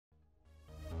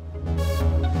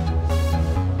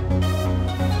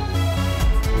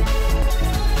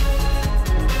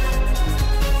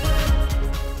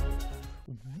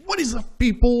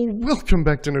people, welcome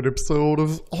back to another episode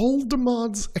of All the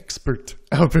Mods Expert.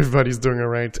 I hope everybody's doing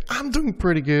alright. I'm doing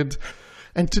pretty good.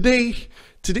 And today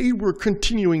we're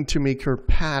continuing to make our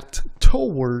path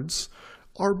towards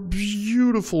our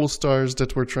beautiful stars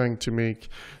that we're trying to make.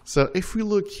 So if we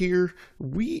look here,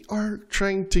 we are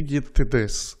trying to get to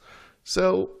this.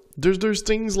 So there's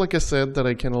things, like I said, that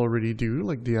I can already do,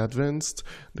 like the advanced.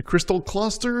 The crystal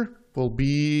cluster will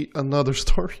be another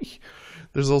story.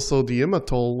 There's also the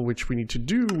Atoll, which we need to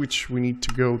do, which we need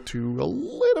to go to a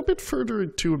little bit further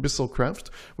to Abyssal Craft,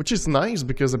 which is nice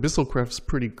because Abyssal Craft is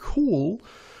pretty cool.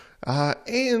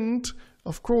 And,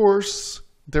 of course,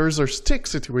 there is our stick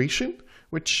situation,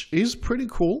 which is pretty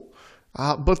cool.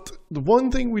 But the one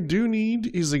thing we do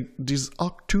need is this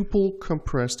OCTUPLE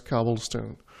compressed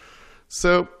cobblestone.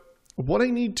 So, what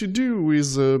I need to do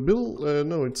is build,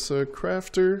 it's a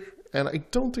crafter, and I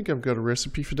don't think I've got a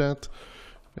recipe for that.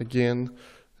 Again,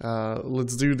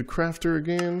 let's do the crafter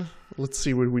again. Let's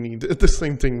see what we need. The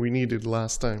same thing we needed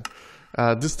last time.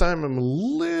 This time I'm a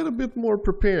little bit more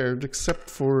prepared, except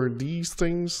for these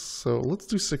things. So let's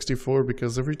do 64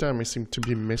 because every time I seem to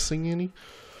be missing any.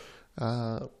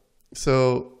 Right,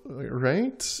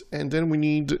 and then we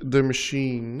need the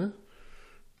machine.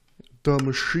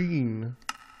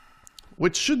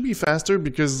 Which should be faster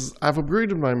because I've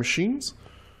upgraded my machines.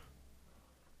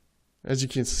 As you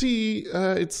can see,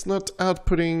 it's not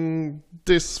outputting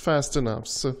this fast enough.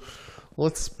 So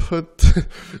let's put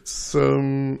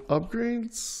some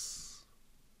upgrades.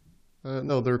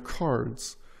 No, they're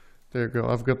cards. There you go.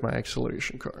 I've got my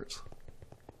acceleration cards.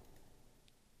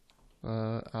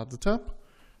 At the top.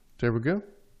 There we go.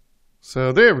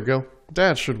 So there we go.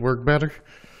 That should work better.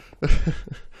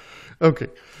 Okay.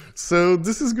 So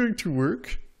this is going to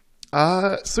work.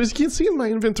 So as you can see in my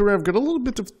inventory, I've got a little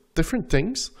bit of different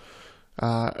things.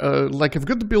 Like I've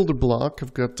got the builder block,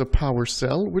 I've got the power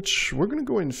cell, which we're gonna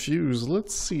go infuse.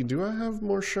 Let's see, do I have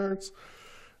more shards?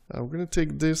 We're gonna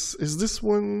take this. Is this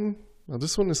one? No,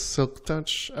 this one is silk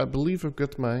touch. I believe I've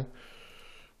got my.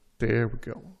 There we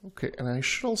go. Okay, and I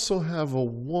should also have a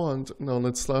wand. No,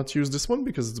 let's not use this one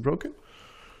because it's broken.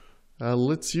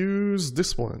 Let's use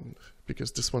this one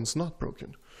because this one's not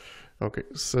broken. Okay,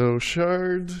 so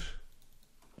shard.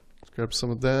 Let's grab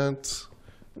some of that.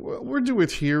 We'll do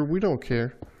it here, we don't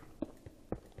care.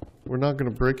 We're not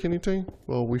gonna break anything?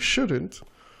 Well, we shouldn't.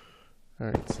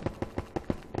 Alright.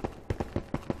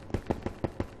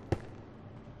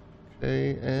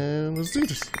 Okay, and let's do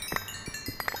this.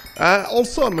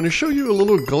 Also, I'm gonna show you a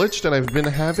little glitch that I've been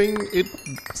having. It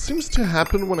seems to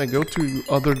happen when I go to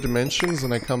other dimensions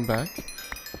and I come back.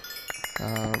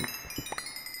 Alright,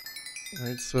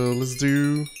 so let's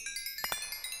do...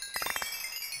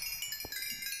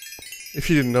 If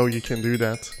you didn't know, you can do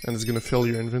that, and it's gonna fill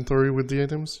your inventory with the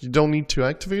items. You don't need to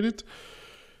activate it,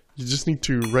 you just need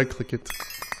to right-click it.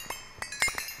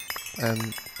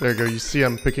 And there you go, you see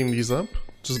I'm picking these up,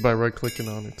 just by right-clicking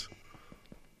on it.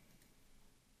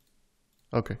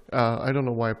 Okay, I don't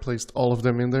know why I placed all of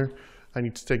them in there. I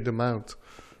need to take them out.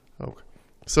 Okay.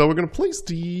 So we're gonna place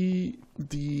the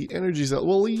energy cell.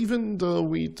 Well, even though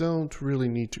we don't really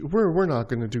need to, we're not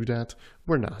gonna do that.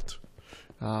 We're not.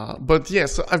 But yeah,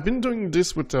 so I've been doing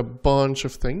this with a bunch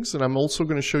of things, and I'm also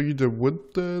going to show you the wood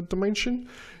dimension.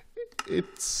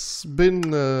 It's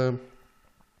been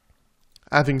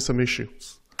having some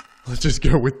issues. Let's just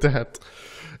go with that.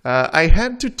 I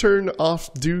had to turn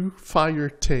off do fire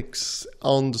ticks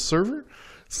on the server,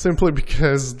 simply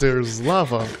because there's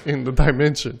lava in the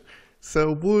dimension.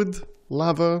 So wood,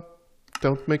 lava,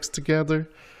 don't mix together.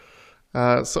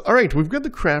 So alright, we've got the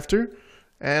crafter.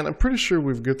 And I'm pretty sure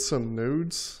we've got some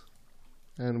nodes,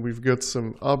 and we've got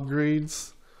some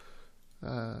upgrades,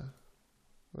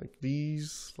 like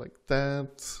these, like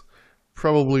that.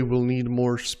 Probably we'll need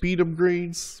more speed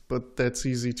upgrades, but that's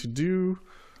easy to do.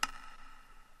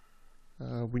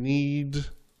 We need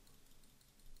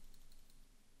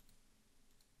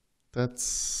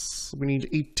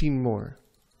 18 more.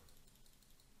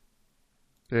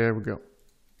 There we go.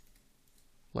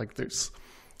 Like this.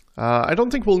 I don't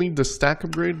think we'll need the stack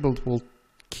upgrade, but we'll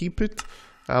keep it.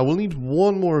 We'll need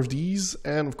one more of these,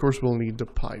 and of course we'll need the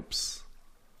pipes.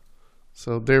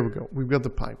 So there we go, we've got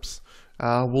the pipes.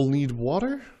 We'll need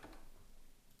water.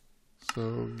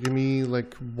 So give me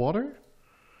like water.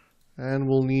 And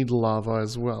we'll need lava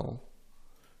as well,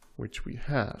 which we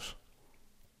have.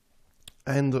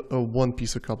 And one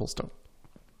piece of cobblestone.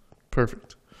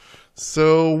 Perfect.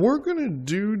 So we're gonna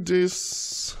do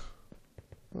this...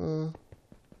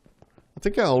 I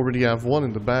think I already have one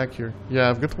in the back here. Yeah,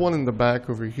 I've got one in the back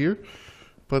over here.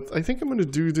 But I think I'm going to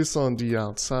do this on the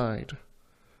outside.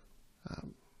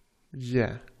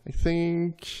 Yeah, I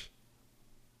think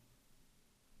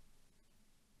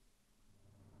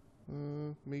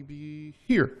maybe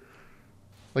here.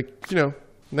 Like, you know,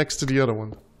 next to the other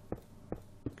one.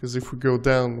 Because if we go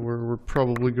down, we're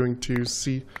probably going to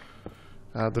see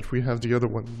that we have the other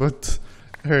one. But,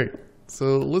 alright,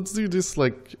 so let's do this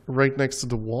like right next to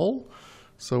the wall.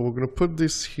 So we're going to put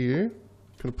this here.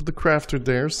 Going to put the crafter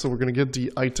there, so we're going to get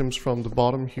the items from the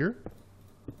bottom here.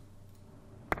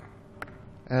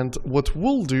 And what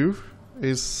we'll do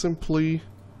is simply...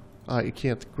 I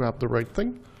can't grab the right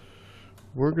thing.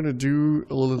 We're going to do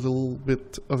a little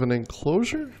bit of an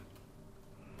enclosure.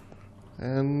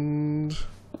 And...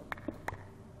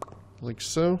 like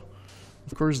so.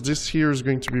 Of course, this here is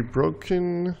going to be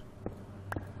broken.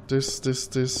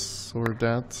 This, or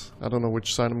that. I don't know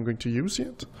which side I'm going to use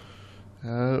yet.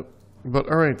 But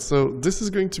alright, so this is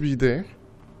going to be there.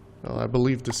 Well, I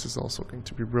believe this is also going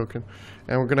to be broken.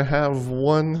 And we're going to have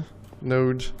one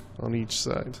node on each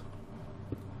side.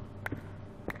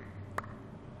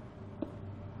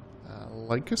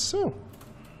 Like so.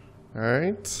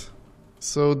 Alright.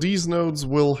 So these nodes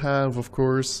will have, of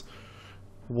course,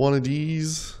 one of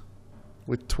these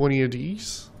with 20 of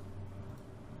these.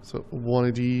 So one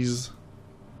of these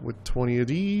with 20 of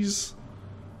these.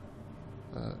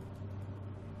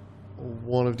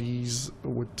 One of these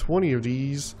with 20 of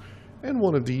these. And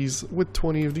one of these with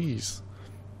 20 of these.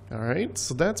 Alright,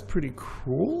 so that's pretty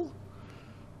cool.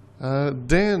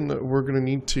 Then we're going to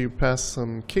need to pass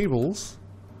some cables.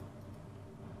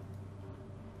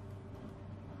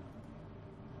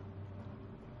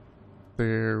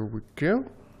 There we go.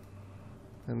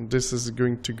 And this is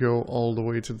going to go all the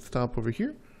way to the top over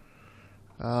here.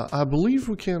 I believe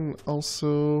we can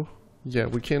also... yeah,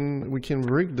 we can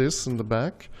rig this in the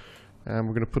back. And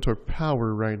we're going to put our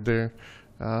power right there.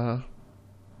 I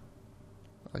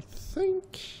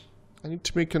think I need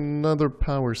to make another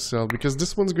power cell, because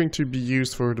this one's going to be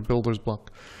used for the builder's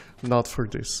block, not for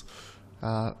this.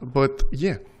 But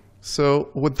yeah, so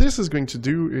what this is going to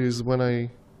do is when I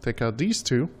take out these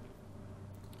two,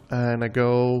 and I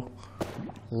go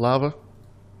lava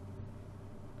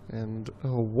and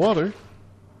water,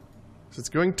 so it's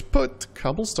going to put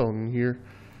cobblestone in here,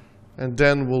 and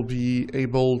then we'll be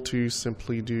able to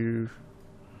simply do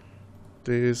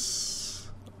this,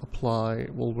 apply.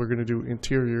 Well, we're going to do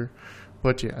interior,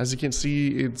 but yeah, as you can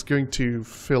see, it's going to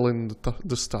fill in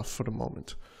the stuff for the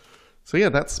moment. So yeah,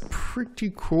 that's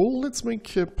pretty cool. Let's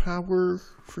make a power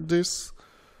for this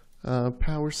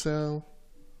power cell.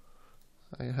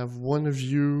 I have one of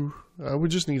you. We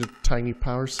just need a tiny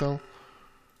power cell.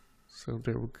 So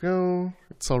there we go.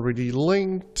 It's already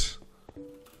linked.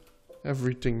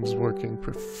 Everything's working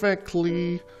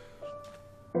perfectly.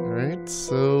 Alright,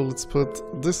 so let's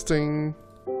put this thing.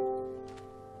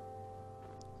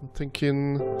 I'm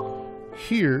thinking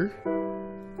here.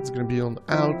 It's gonna be on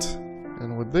out.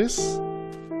 And with this.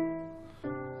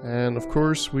 And of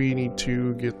course, we need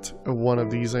to get one of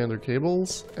these ender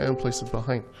cables and place it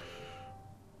behind.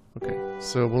 Okay,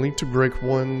 so we'll need to break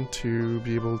one to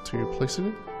be able to place it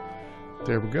in.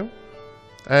 There we go.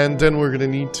 And then we're gonna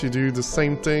need to do the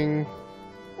same thing.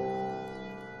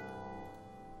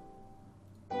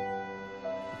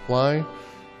 Apply.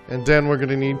 And then we're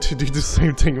gonna need to do the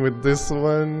same thing with this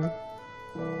one.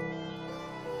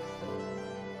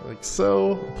 Like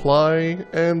so. Apply.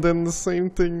 And then the same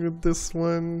thing with this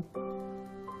one.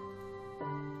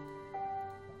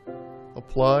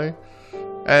 Apply.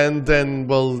 And then,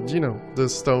 well, you know, the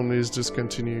stone is just gonna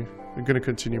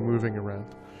continue moving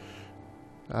around.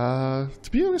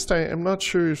 To be honest, I am not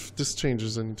sure if this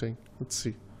changes anything. Let's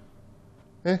see.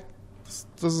 This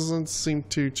doesn't seem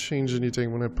to change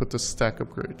anything when I put the stack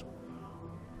upgrade.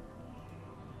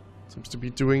 Seems to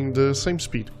be doing the same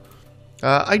speed.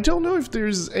 I don't know if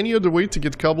there's any other way to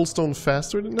get cobblestone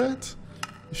faster than that.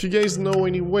 If you guys know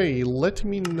any way, let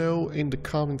me know in the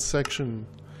comment section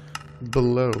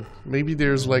below. Maybe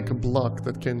there's like a block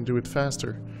that can do it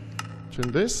faster.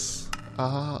 Turn this.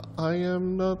 I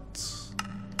am not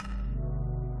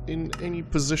in any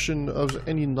position of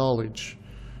any knowledge.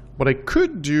 What I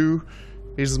could do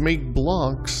is make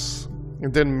blocks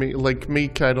and then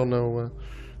make I don't know,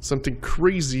 something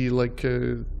crazy like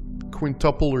a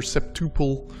quintuple or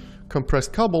septuple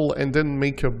compressed cobble, and then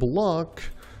make a block.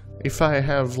 If I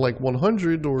have like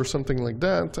 100 or something like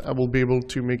that, I will be able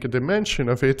to make a dimension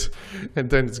of it, and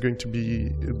then it's going to be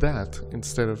that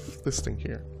instead of this thing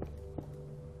here.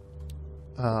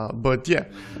 But yeah,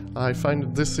 I find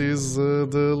that this is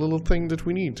the little thing that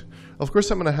we need. Of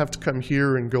course, I'm going to have to come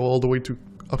here and go all the way to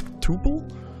OCTUPLE,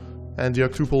 and the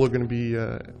OCTUPLE are going to be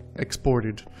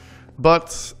exported.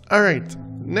 But, alright,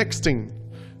 next thing.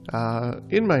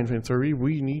 In my inventory,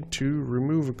 we need to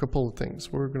remove a couple of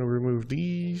things. We're going to remove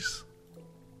these.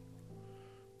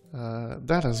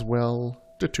 That as well.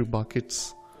 The 2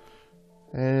 buckets.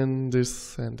 And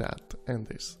this and that and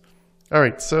this.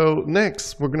 Alright, so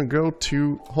next we're gonna go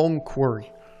to home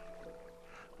quarry.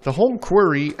 The home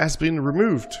quarry has been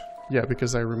removed. Yeah,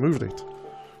 because I removed it.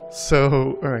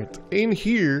 So, alright, in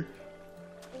here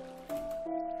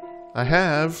I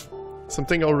have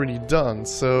something already done.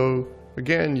 So,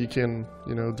 again, you can,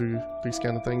 you know, do these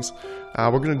kind of things.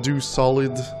 We're gonna do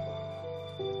solid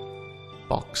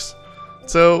box.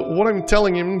 So, what I'm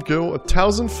telling him, go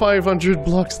 1,500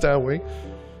 blocks that way.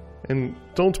 And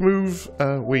don't move,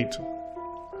 wait.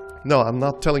 No, I'm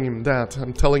not telling him that.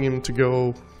 I'm telling him to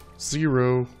go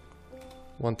 0,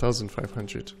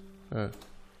 1,500.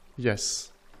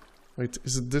 Yes. Wait,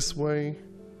 is it this way?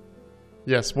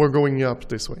 Yes, we're going up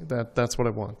this way. That's what I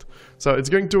want. So it's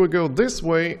going to go this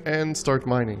way and start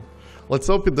mining. Let's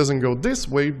hope it doesn't go this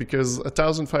way, because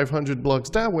 1,500 blocks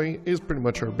that way is pretty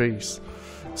much our base.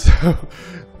 So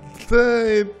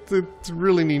it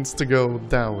really needs to go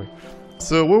that way.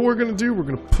 So what we're gonna do, we're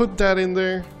gonna put that in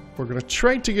there. We're gonna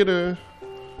try to get a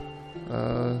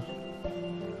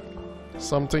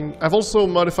something. I've also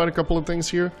modified a couple of things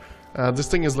here. This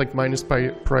thing is like minus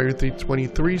priority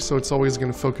 23, so it's always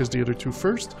gonna focus the other 2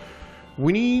 first.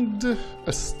 We need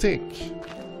a stick.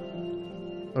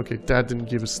 Okay, that didn't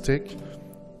give a stick.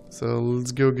 So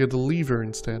let's go get a lever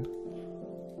instead.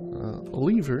 A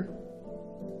lever.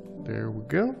 There we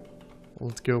go.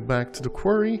 Let's go back to the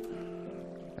quarry.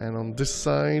 And on this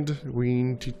side, we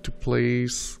need to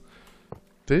place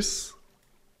this.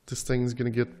 This thing's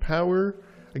gonna get power.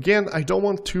 Again, I don't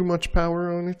want too much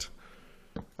power on it.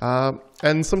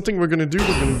 And something we're gonna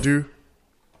do...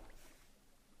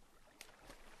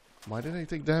 Why did I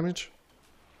take damage?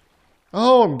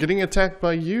 Oh, I'm getting attacked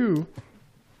by you.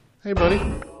 Hey, buddy.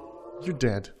 You're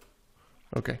dead.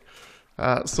 Okay.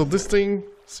 So this thing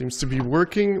seems to be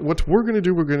working. What we're gonna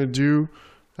do,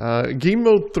 game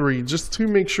mode 3, just to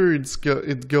make sure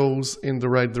it goes in the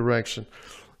right direction.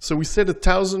 So we set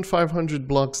 1,500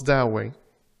 blocks that way.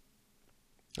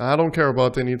 I don't care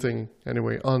about anything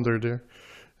anyway under there.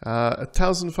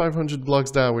 1,500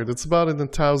 blocks that way. That's about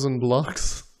 1,000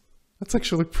 blocks. That's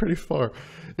actually pretty far.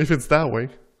 If it's that way.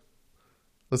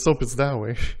 Let's hope it's that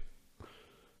way.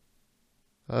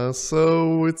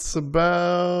 So it's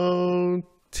about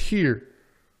here.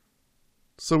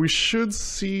 So we should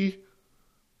see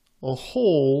a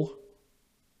hole,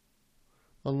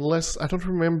 unless, I don't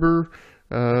remember,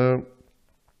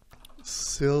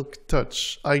 silk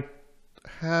touch. I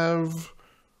have,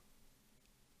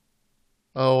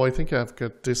 oh, I think I've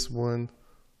got this one.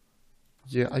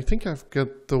 Yeah, I think I've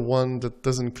got the one that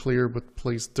doesn't clear but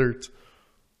plays dirt.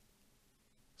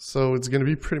 So it's gonna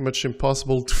be pretty much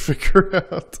impossible to figure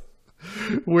out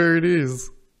where it is.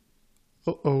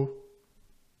 Uh-oh.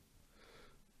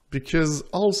 Because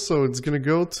also it's gonna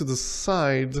go to the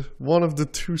side, one of the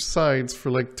 2 sides,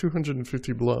 for like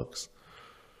 250 blocks.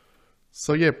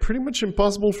 So yeah, pretty much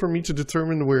impossible for me to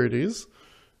determine where it is.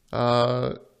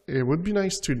 It would be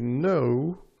nice to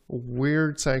know where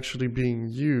it's actually being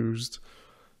used,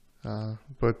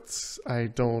 but I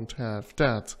don't have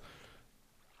that.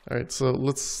 Alright, so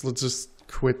let's just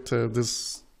quit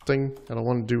this thing. I don't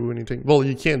want to do anything. Well,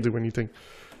 you can't do anything.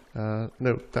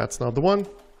 No, that's not the one.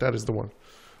 That is the one.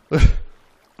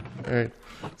 Alright,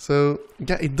 so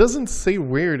yeah, it doesn't say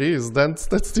where it is. That's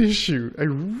the issue. I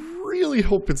really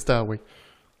hope it's that way.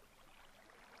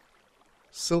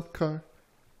 Silk car.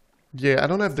 Yeah, I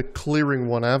don't have the clearing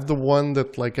one. I have the one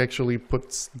that like actually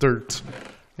puts dirt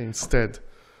instead.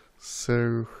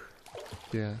 So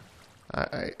yeah,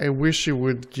 I wish it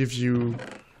would give you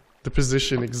the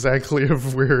position exactly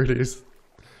of where it is.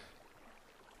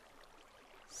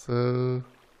 So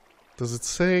does it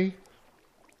say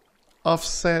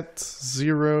offset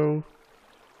 0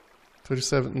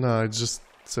 37? No, it just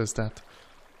says that.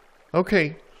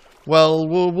 Okay. Well,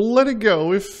 we'll let it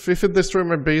go. If it destroys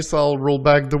my base, I'll roll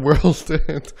back the world,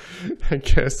 and I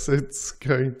guess it's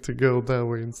going to go that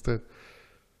way instead.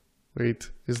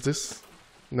 Wait, is this?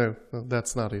 No,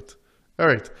 that's not it.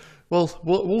 Alright, well,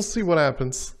 we'll see what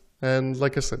happens. And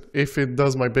like I said, if it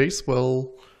does my base,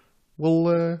 well,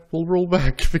 we'll roll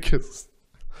back, because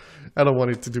I don't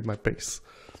want it to do my base.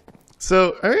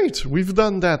 So, alright, we've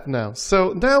done that now.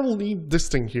 So now we'll need this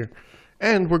thing here.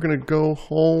 And we're gonna go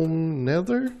home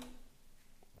nether.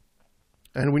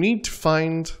 And we need to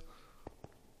find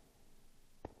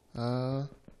a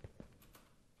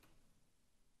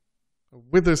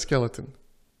wither skeleton.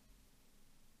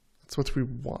 That's what we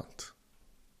want.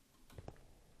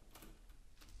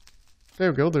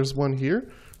 There we go, there's one here.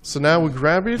 So now we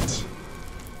grab it.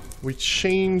 We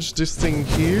change this thing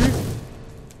here.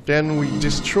 Then we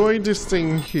destroy this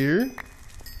thing here.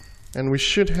 And we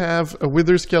should have a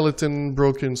wither skeleton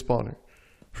broken spawner.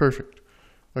 Perfect.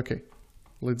 Okay.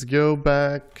 Let's go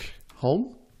back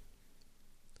home.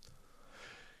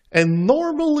 And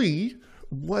normally,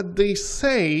 what they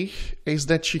say is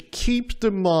that you keep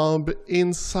the mob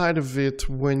inside of it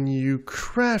when you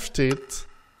craft it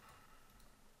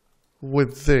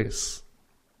with this.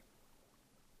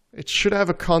 It should have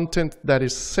a content that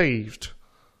is saved.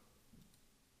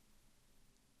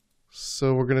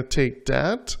 So we're gonna take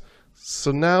that.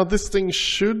 So now this thing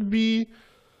should be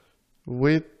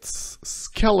with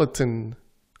skeleton.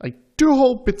 I do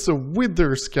hope it's a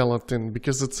wither skeleton,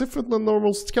 because if it's a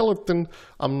normal skeleton,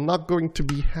 I'm not going to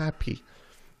be happy.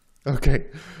 Okay,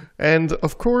 and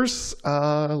of course,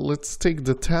 let's take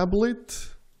the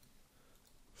tablet.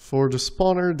 For the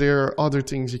spawner, there are other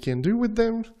things you can do with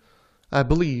them, I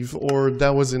believe, or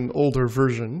that was in older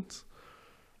versions.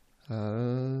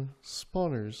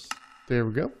 Spawners, there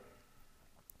we go.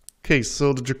 Okay,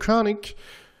 so the Draconic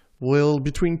will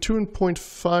between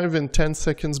 2.5 and 10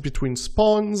 seconds between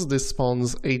spawns. This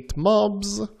spawns 8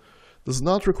 mobs. Does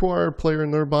not require a player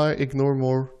nearby. Ignore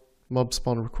more mob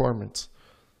spawn requirements.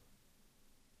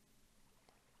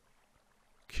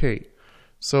 Okay,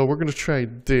 so we're gonna try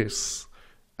this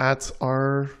at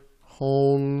our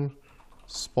home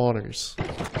spawners.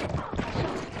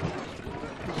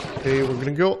 Okay, we're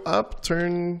gonna go up,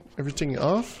 turn everything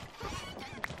off.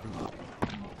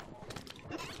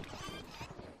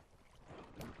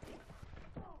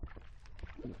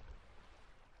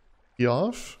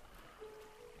 Off.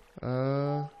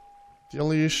 The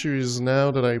only issue is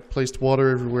now that I placed water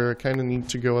everywhere, I kind of need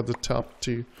to go at the top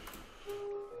to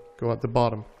go at the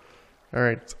bottom.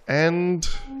 Alright, and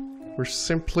we're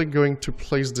simply going to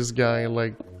place this guy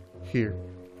like here.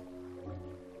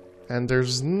 And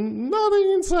there's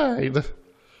nothing inside.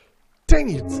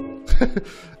 Dang it!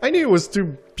 I knew it was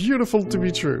too beautiful to be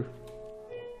true.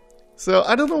 So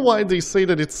I don't know why they say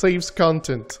that it saves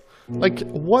content. Like,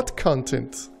 what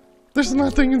content? There's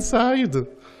nothing inside.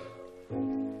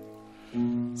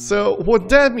 So what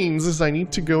that means is I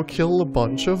need to go kill a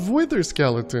bunch of wither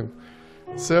skeleton.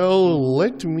 So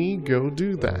let me go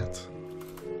do that.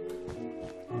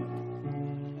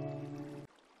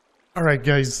 Alright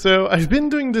guys, so I've been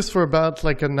doing this for about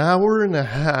like an hour and a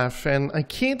half and I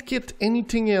can't get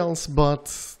anything else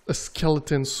but a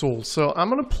skeleton soul. So I'm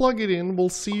gonna plug it in, we'll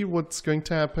see what's going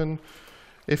to happen.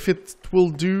 If it will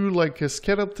do like a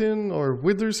skeleton or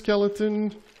wither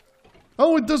skeleton.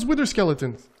 Oh, it does wither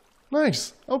skeletons.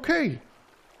 Nice. Okay.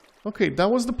 Okay, that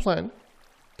was the plan.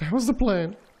 That was the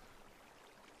plan.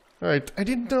 Alright, I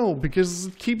didn't know because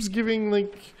it keeps giving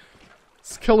like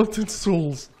skeleton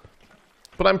souls.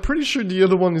 But I'm pretty sure the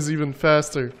other one is even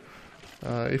faster.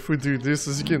 If we do this,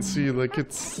 as you can see, like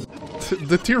it's...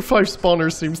 the tier 5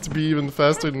 spawner seems to be even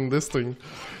faster than this thing.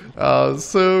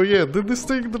 So yeah, this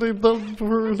thing that I've done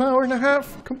for an hour and a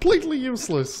half, completely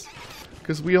useless.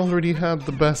 Because we already had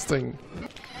the best thing.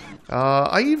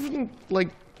 I even, like,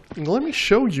 let me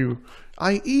show you.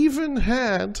 I even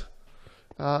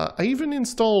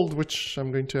installed, which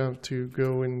I'm going to have to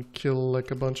go and kill like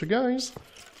a bunch of guys.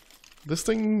 This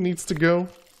thing needs to go.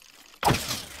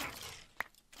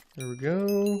 There we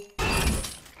go.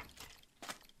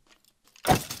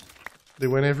 They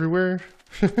went everywhere.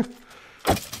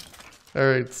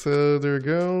 Alright, so there we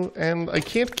go. And I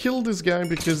can't kill this guy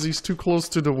because he's too close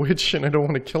to the witch and I don't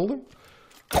want to kill him.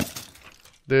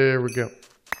 There we go.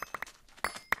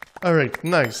 Alright,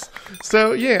 nice.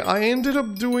 So yeah, I ended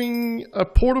up doing a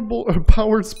powered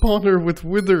spawner with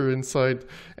wither inside.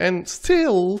 And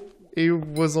still, it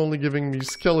was only giving me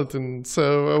skeleton.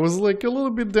 So I was like a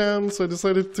little bit down, so I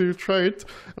decided to try it.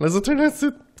 And as it turns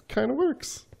out, it kind of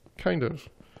works. Kind of.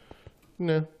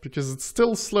 No, because it's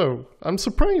still slow. I'm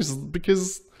surprised,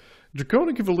 because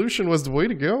Draconic Evolution was the way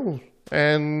to go.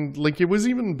 And, like, it was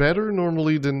even better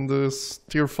normally than the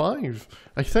tier 5,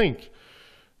 I think.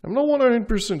 I'm not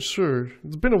 100% sure.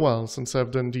 It's been a while since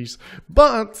I've done these.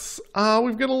 But,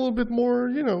 we've got a little bit more,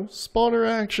 you know, spawner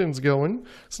actions going.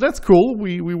 So that's cool.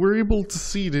 We were able to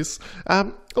see this.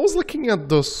 I was looking at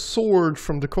the sword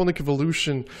from the Draconic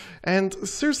Evolution. And,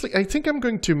 seriously, I think I'm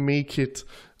going to make it.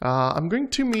 I'm going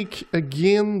to make,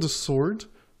 again, the sword.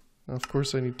 Of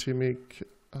course, I need to make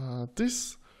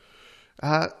this.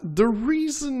 The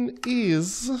reason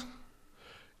is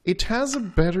it has a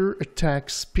better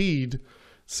attack speed.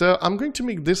 So I'm going to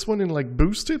make this one and like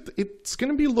boost it. It's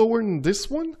going to be lower than this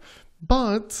one,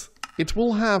 but it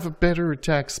will have a better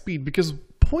attack speed because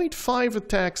 0.5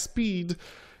 attack speed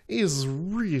is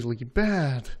really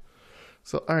bad.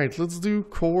 So alright, let's do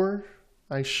core.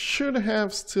 I should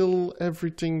have still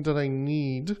everything that I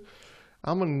need.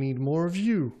 I'm gonna need more of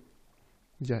you.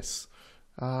 Yes.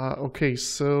 Okay,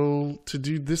 so to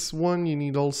do this one, you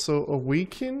need also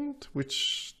Awakened,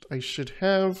 which I should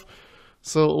have.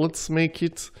 So let's make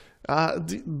it...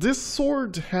 this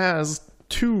sword has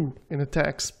 2 in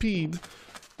attack speed,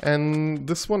 and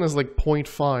this one is like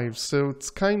 0.5, so it's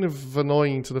kind of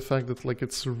annoying to the fact that like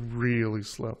it's really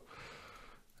slow.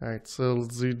 Alright, so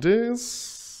let's do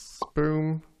this.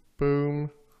 Boom,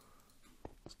 boom.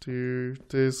 Let's do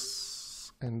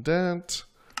this and that.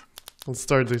 Let's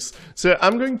start this. So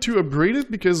I'm going to upgrade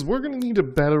it because we're going to need a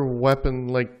better weapon,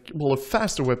 like, well, a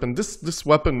faster weapon. This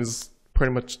weapon is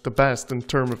pretty much the best in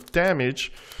terms of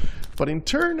damage, but in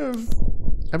terms of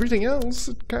everything else,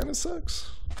 it kind of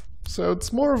sucks. So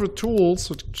it's more of a tool,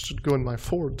 so it should go in my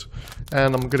fort.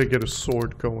 And I'm going to get a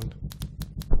sword going.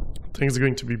 Things are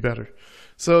going to be better.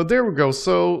 So there we go.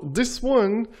 So this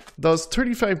one does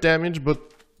 35 damage, but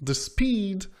the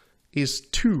speed is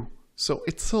 2. So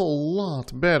it's a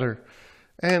lot better.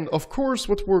 And of course,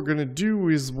 what we're gonna do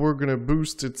is we're gonna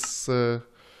boost its, we're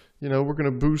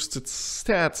gonna boost its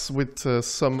stats with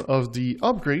some of the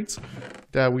upgrades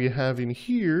that we have in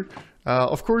here.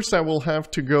 Of course, I will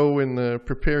have to go and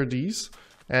prepare these,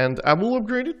 and I will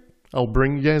upgrade it. I'll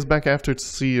bring you guys back after to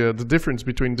see the difference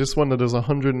between this one that does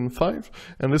 105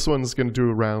 and this one is gonna do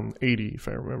around 80, if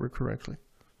I remember correctly.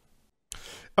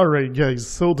 Alright guys,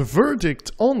 so the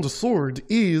verdict on the sword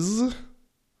is,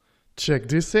 check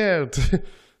this out,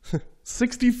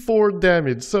 64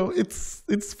 damage, so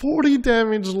it's 40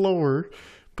 damage lower,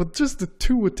 but just the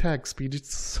 2 attack speed,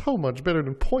 it's so much better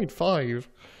than 0.5,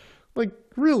 like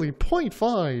really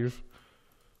 0.5.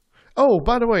 Oh,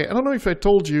 by the way, I don't know if I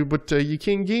told you, but you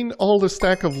can gain all the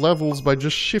stack of levels by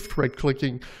just shift right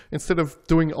clicking, instead of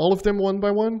doing all of them one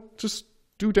by one, just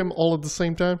do them all at the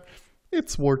same time,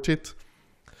 it's worth it.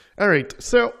 Alright,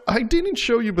 so I didn't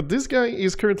show you, but this guy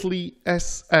is currently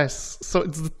SS, so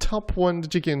it's the top one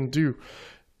that you can do.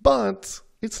 But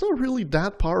it's not really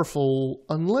that powerful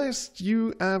unless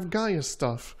you have Gaia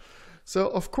stuff. So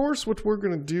of course what we're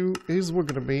gonna do is we're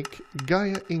gonna make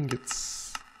Gaia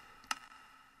ingots.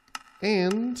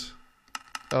 And,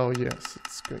 oh yes,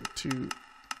 it's going to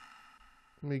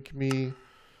make me,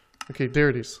 okay, there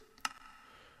it is.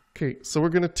 Okay, so we're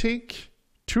gonna take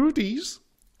 2 of these.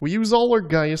 We use all our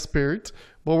Gaia spirit,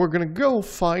 but we're gonna go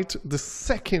fight the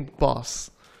second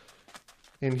boss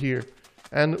in here.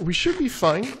 And we should be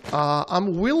fine.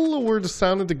 I'm will lower the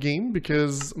sound of the game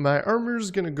because my armor is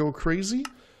gonna go crazy.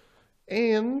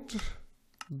 And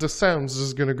the sounds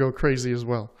is gonna go crazy as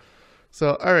well.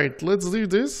 So, alright, let's do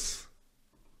this.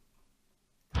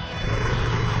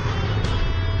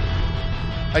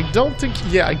 I don't think,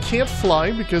 yeah, I can't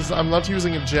fly because I'm not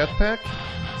using a jetpack.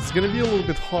 It's gonna be a little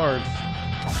bit hard.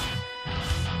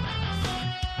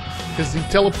 Because he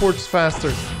teleports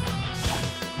faster.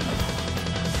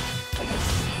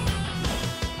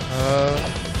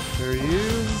 There he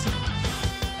is.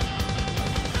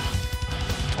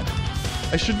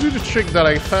 I should do the trick that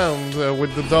I found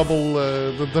with the double,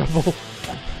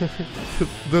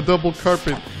 the double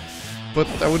carpet. But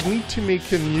I would need to make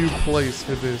a new place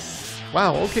for this.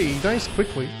 Wow, okay, he dies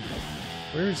quickly.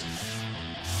 Where is he?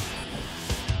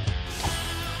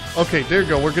 Okay, there you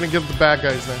go. We're gonna get the bad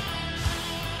guys now.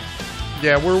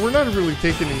 Yeah, we're not really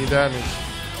taking any damage.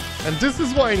 And this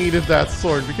is why I needed that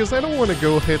sword, because I don't want to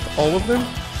go hit all of them.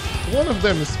 One of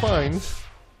them is fine.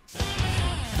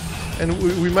 And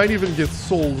we might even get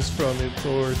souls from it,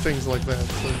 or things like that,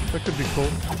 so that could be cool.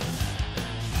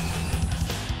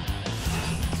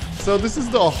 So this is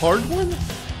the hard one?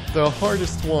 The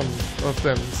hardest one of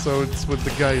them, so it's with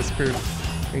the Gaia Spirit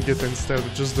ingot instead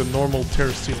of just the normal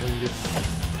Terra Steel ingot.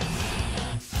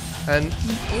 And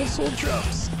he also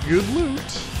drops good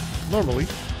loot, normally.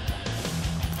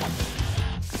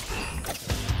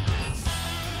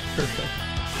 Perfect.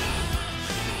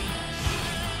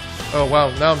 Oh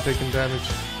wow, now I'm taking damage.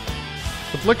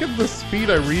 But look at the speed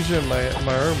I regen my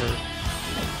armor.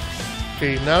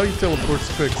 Okay, now he teleports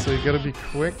quick, so you gotta be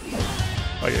quick.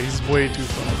 Oh yeah, he's way too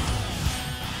fast.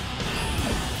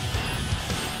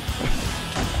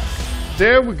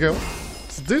 There we go.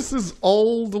 So this is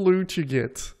all the loot you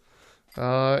get.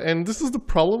 And this is the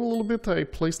problem a little bit. I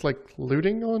placed like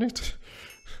looting on it.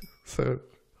 So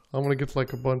I'm gonna get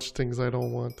like a bunch of things I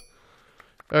don't want.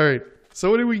 Alright, so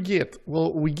what do we get?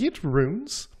 Well, we get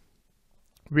runes.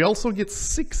 We also get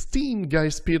 16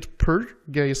 Gaia Spirit per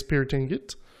Gaia Spirit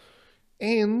ingot.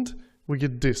 And we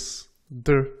get this,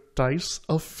 the Dice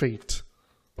of Fate.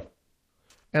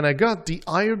 And I got the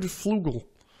Eye of the Flugel.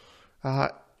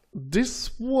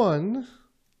 This one,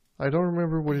 I don't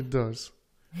remember what it does.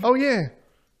 Oh yeah,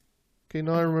 Okay,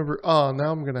 now I remember. Ah,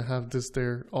 now I'm gonna have this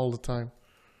there all the time.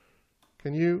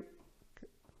 Can you?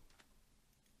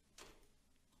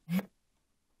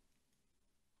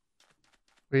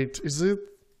 Wait, is it?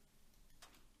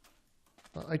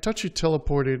 I thought you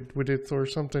teleported with it or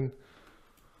something.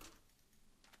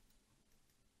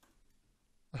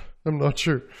 I'm not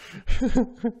sure.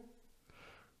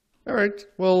 Alright,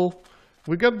 well,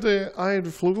 we got the Eye of the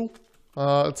Flugel.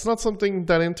 It's not something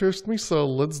that interests me, so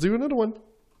let's do another one.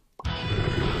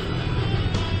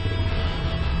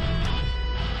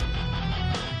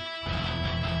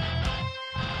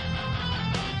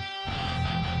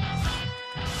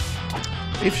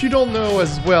 If you don't know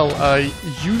as well,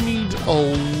 you need a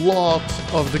lot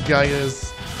of the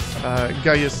Gaia's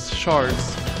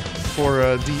shards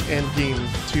for the end game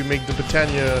to make the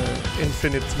Britannia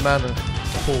infinite mana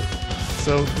full.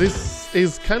 So this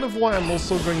is kind of why I'm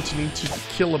also going to need to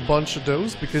kill a bunch of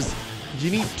those, because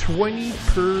you need 20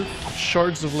 per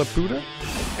shards of Laputa,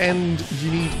 and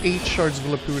you need 8 shards of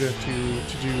Laputa to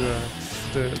do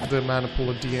the mana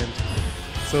pull at the end.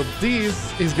 So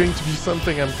this is going to be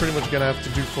something I'm pretty much gonna have to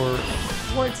do for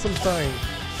quite some time,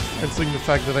 considering the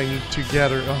fact that I need to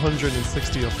gather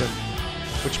 160 of them,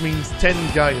 which means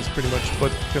 10 Gaias pretty much,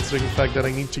 but considering the fact that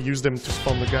I need to use them to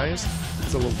spawn the Gaias,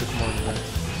 it's a little bit more than that.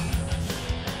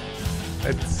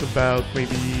 It's about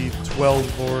maybe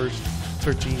 12 or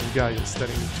 13 Gaias that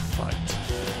I need to fight.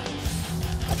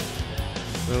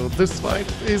 So this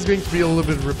fight is going to be a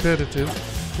little bit repetitive.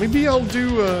 Maybe I'll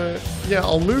do, yeah,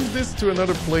 I'll move this to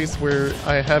another place where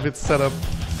I have it set up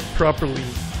properly,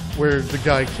 where the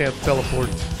guy can't teleport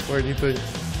or anything.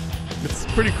 It's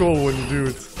pretty cool when you do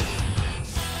it.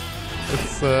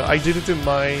 It's, I did it in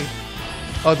my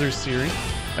other series,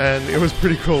 and it was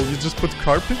pretty cool. You just put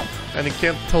carpet, and it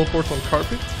can't teleport on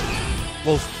carpet.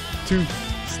 Well, 2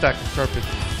 stack of carpet.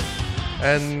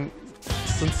 And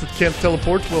since it can't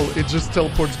teleport, well, it just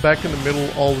teleports back in the middle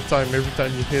all the time, every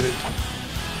time you hit it.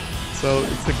 So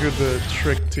it's a good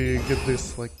trick to get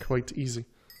this like quite easy.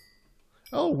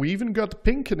 Oh, we even got the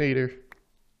Pinkinator.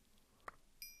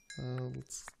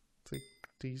 Let's take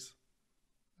these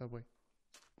that way.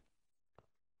 I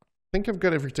think I've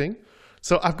got everything.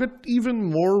 So I've got even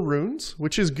more runes,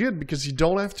 which is good because you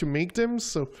don't have to make them,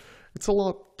 so it's a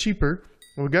lot cheaper.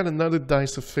 And we got another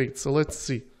Dice of Fate, so let's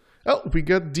see. Oh, we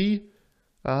got the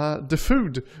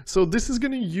food. So this is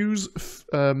gonna use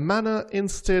mana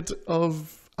instead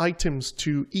of items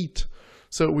to eat.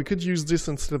 So we could use this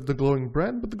instead of the glowing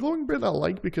bread, but the glowing bread I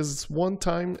like because it's one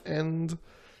time and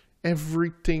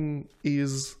everything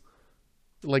is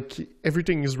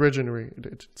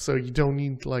regenerated, so you don't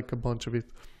need like a bunch of it.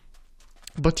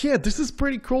 But yeah, this is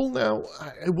pretty cool. Now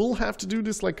I will have to do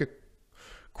this like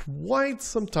quite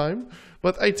some time,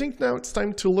 but I think now it's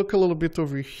time to look a little bit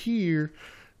over here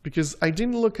because I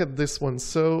didn't look at this one.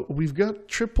 So we've got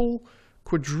triple,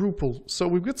 quadruple. So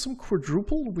we've got some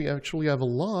quadruple. We actually have a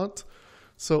lot.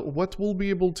 So what we'll be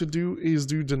able to do is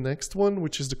do the next one,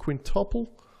 which is the quintuple.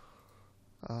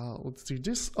 Let's do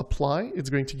this. Apply. It's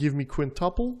going to give me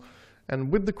quintuple.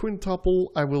 And with the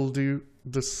quintuple, I will do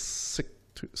the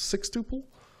sextuple.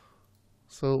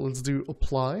 So let's do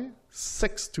apply.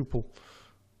 Sextuple.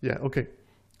 Yeah, okay.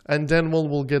 And then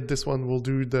we'll get this one. We'll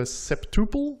do the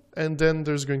septuple. And then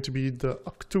there's going to be the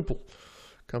octuple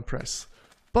compress.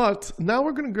 But now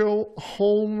we're going to go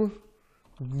home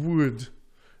wood.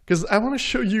 Because I want to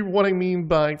show you what I mean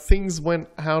by things went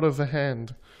out of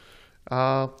hand.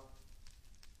 I'm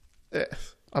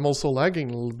also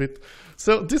lagging a little bit.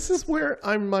 So this is where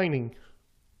I'm mining.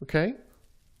 Okay?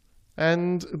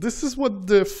 And this is what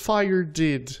the fire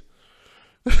did.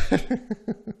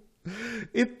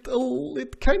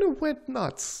 It kind of went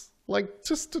nuts. Like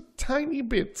just a tiny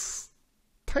bit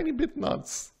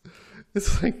nuts.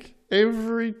 It's like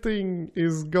everything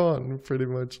is gone pretty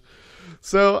much.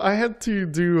 So I had to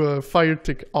do a fire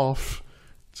tick off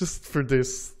just for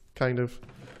this kind of.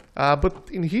 But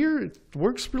in here it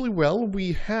works really well.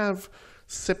 We have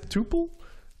septuple.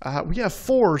 We have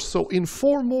 4, so in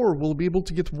 4 more we'll be able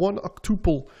to get 1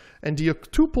 octuple, and the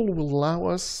octuple will allow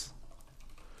us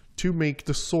to make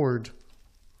the sword.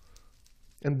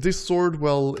 And this sword,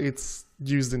 well, it's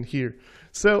used in here.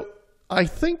 So I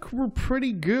think we're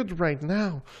pretty good right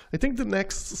now. I think the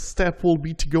next step will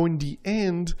be to go in the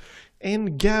end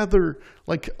and gather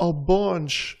like a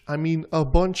bunch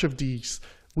of these.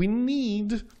 We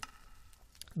need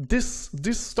this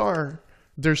star.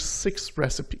 There's 6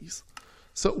 recipes.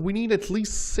 So we need at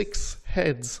least 6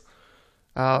 heads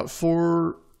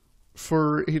for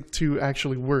it to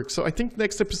actually work. So I think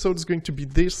next episode is going to be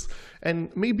this,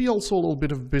 and maybe also a little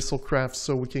bit of Bisselcraft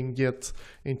so we can get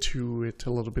into it a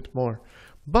little bit more.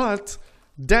 But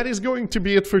that is going to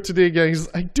be it for today, guys.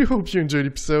 I do hope you enjoyed the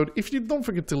episode. If you did, don't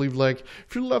forget to leave a like.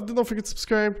 If you loved it, don't forget to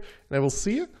subscribe. And I will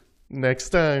see you next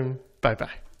time.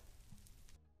 Bye-bye.